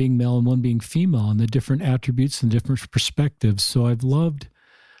 one being male and one being female, and the different attributes and different perspectives. So I've loved,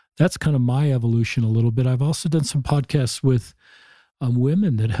 that's kind of my evolution a little bit. I've also done some podcasts with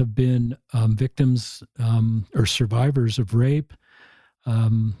women that have been victims or survivors of rape,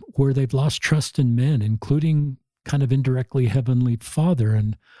 where they've lost trust in men, including kind of indirectly Heavenly Father,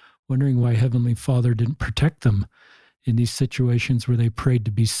 and wondering why Heavenly Father didn't protect them in these situations where they prayed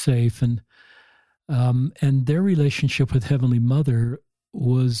to be safe. And their relationship with Heavenly Mother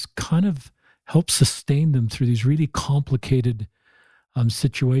was kind of helped sustain them through these really complicated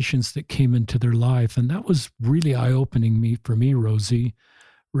situations that came into their life. And that was really eye-opening for me, Rosie,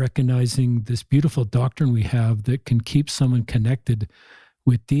 recognizing this beautiful doctrine we have that can keep someone connected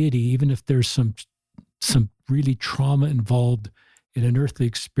with deity, even if there's some really trauma involved in an earthly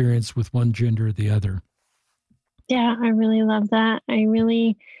experience with one gender or the other. Yeah, I really love that.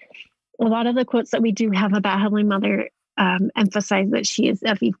 A lot of the quotes that we do have about Heavenly Mother emphasize that she is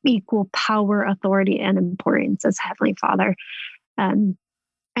of equal power, authority, and importance as Heavenly Father. And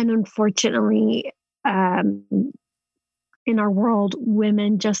unfortunately, in our world,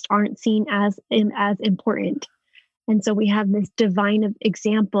 women just aren't seen as important. And so we have this divine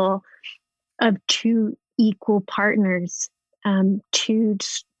example of 2 equal partners, and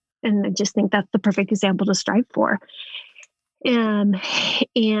I just think that's the perfect example to strive for. And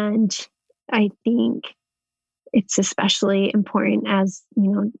I think it's especially important as,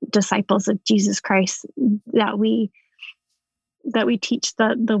 disciples of Jesus Christ that we teach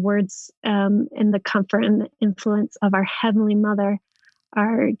the words and the comfort and the influence of our Heavenly Mother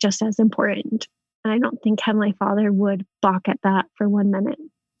are just as important. And I don't think Heavenly Father would balk at that for 1 minute.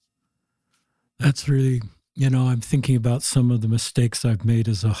 That's really, I'm thinking about some of the mistakes I've made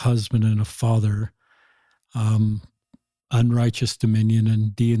as a husband and a father. Unrighteous dominion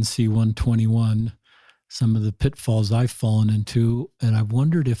and D&C 121, some of the pitfalls I've fallen into. And I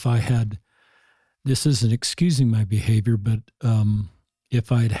wondered if I had, this isn't excusing my behavior, but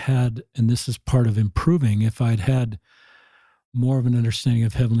if I'd had, and this is part of improving, if I'd had more of an understanding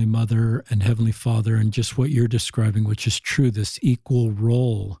of Heavenly Mother and Heavenly Father and just what you're describing, which is true, this equal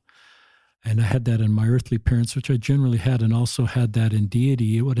role. And I had that in my earthly parents, which I generally had, and also had that in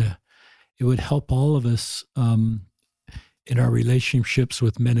deity. It would help all of us in our relationships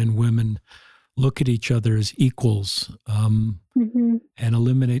with men and women look at each other as equals, and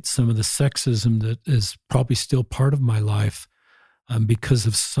eliminate some of the sexism that is probably still part of my life because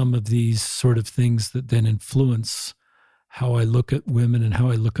of some of these sort of things that then influence how I look at women and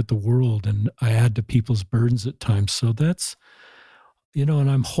how I look at the world, and I add to people's burdens at times. So that's, and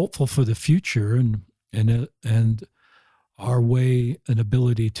I'm hopeful for the future and our way and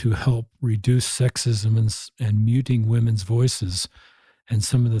ability to help reduce sexism and muting women's voices and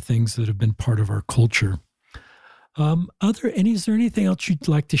some of the things that have been part of our culture. Is there anything else you'd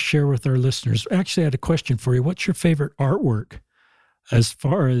like to share with our listeners? Actually, I had a question for you. What's your favorite artwork as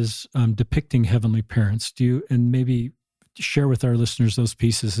far as depicting Heavenly Parents? And maybe share with our listeners those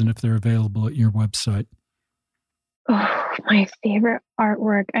pieces and if they're available at your website. Oh, my favorite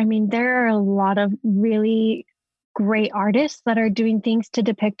artwork. I mean, there are a lot of really great artists that are doing things to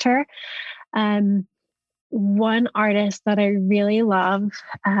depict her. One artist that I really love,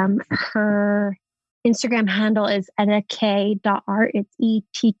 her Instagram handle is ettakay.art. It's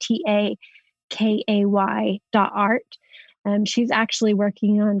ETTAKAY.art. She's actually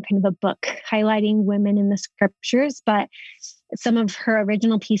working on kind of a book highlighting women in the scriptures, but some of her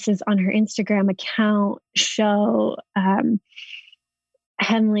original pieces on her Instagram account show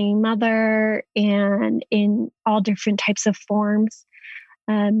Heavenly Mother and in all different types of forms.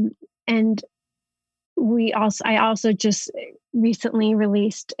 And I also just recently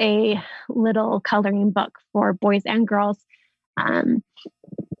released a little coloring book for boys and girls,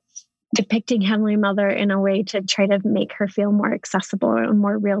 depicting Heavenly Mother in a way to try to make her feel more accessible and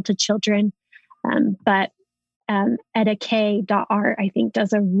more real to children. But ettakay.art, I think,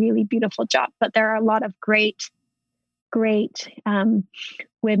 does a really beautiful job. But there are a lot of great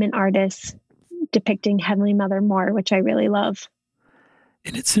women artists depicting Heavenly Mother more, which I really love.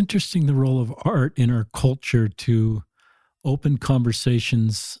 And it's interesting, the role of art in our culture to open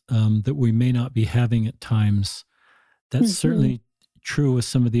conversations that we may not be having at times. That's certainly true with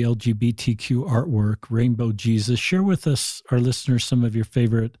some of the LGBTQ artwork. Rainbow Jesus. Share with us, our listeners, some of your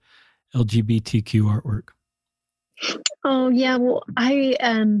favorite LGBTQ artwork. Oh yeah, well,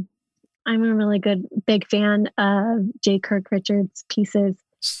 I'm a really big fan of J. Kirk Richards' pieces.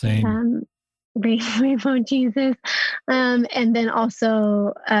 Same. Rainbow Jesus, and then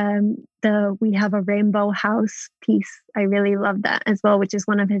also We Have a Rainbow House piece. I really love that as well, which is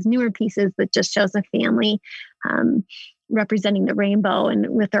one of his newer pieces that just shows a family representing the rainbow and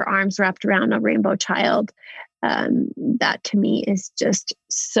with their arms wrapped around a rainbow child. That to me is just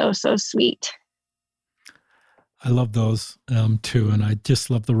so sweet. I love those too. And I just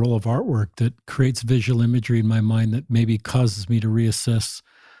love the role of artwork that creates visual imagery in my mind that maybe causes me to reassess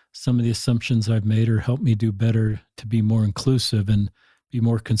some of the assumptions I've made or help me do better to be more inclusive and be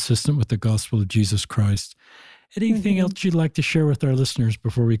more consistent with the gospel of Jesus Christ. Anything else you'd like to share with our listeners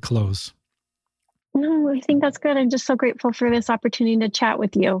before we close? No, I think that's good. I'm just so grateful for this opportunity to chat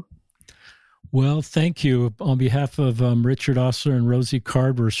with you. Well, thank you. On behalf of Richard Ostler and Rosie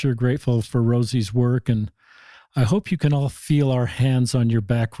Card, we're sure grateful for Rosie's work, and I hope you can all feel our hands on your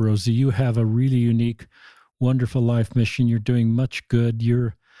back, Rosie. You have a really unique, wonderful life mission. You're doing much good.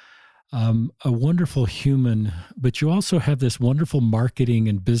 You're a wonderful human, but you also have this wonderful marketing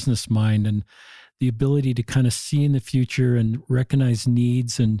and business mind and the ability to kind of see in the future and recognize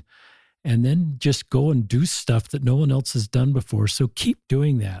needs and then just go and do stuff that no one else has done before. So keep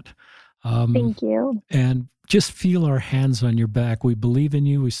doing that. Thank you. And just feel our hands on your back. We believe in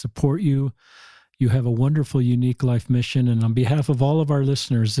you. We support you. You have a wonderful, unique life mission. And on behalf of all of our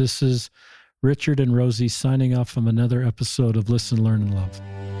listeners, this is Richard and Rosie signing off from another episode of Listen, Learn, and Love.